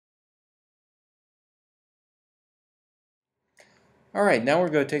Alright, now we're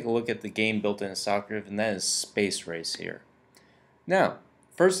going to take a look at the game built into Socrative, and that is Space Race here. Now,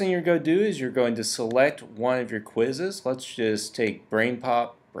 first thing you're going to do is you're going to select one of your quizzes. Let's just take Brain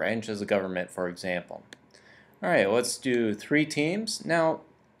Pop, Branches of Government, for example. Alright, let's do 3 teams. Now,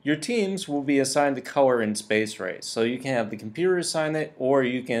 your teams will be assigned to color in Space Race. So you can have the computer assign it, or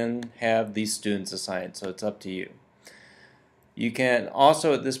you can have the students assign it, so it's up to you. You can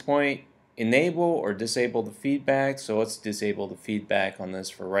also, at this point, enable or disable the feedback. So let's disable the feedback on this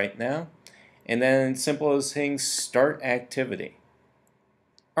for right now. And then simple as thing, start activity.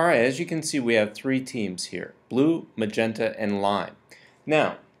 Alright, as you can see, we have 3 teams here: blue, magenta, and lime.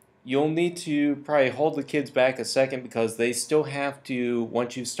 Now, you'll need to probably hold the kids back a second because they still have to,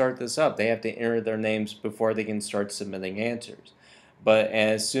 once you start this up, they have to enter their names before they can start submitting answers. But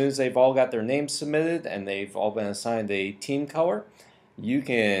as soon as they've all got their names submitted and they've all been assigned a team color, you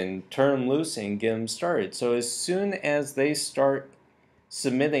can turn them loose and get them started. So as soon as they start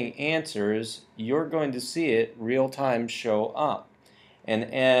submitting answers, you're going to see it real time show up. And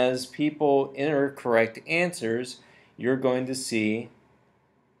as people enter correct answers, you're going to see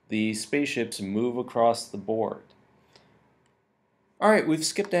the spaceships move across the board. Alright, we've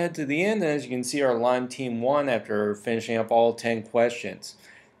skipped ahead to the end, and as you can see, our Lime team won after finishing up all 10 questions.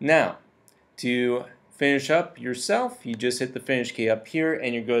 Now, to finish up yourself, you just hit the finish key up here,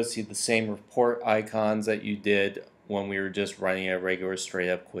 and you're going to see the same report icons that you did when we were just running a regular straight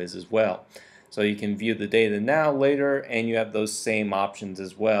up quiz as well. So you can view the data now, later, and you have those same options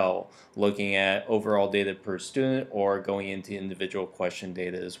as well, looking at overall data per student or going into individual question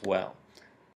data as well.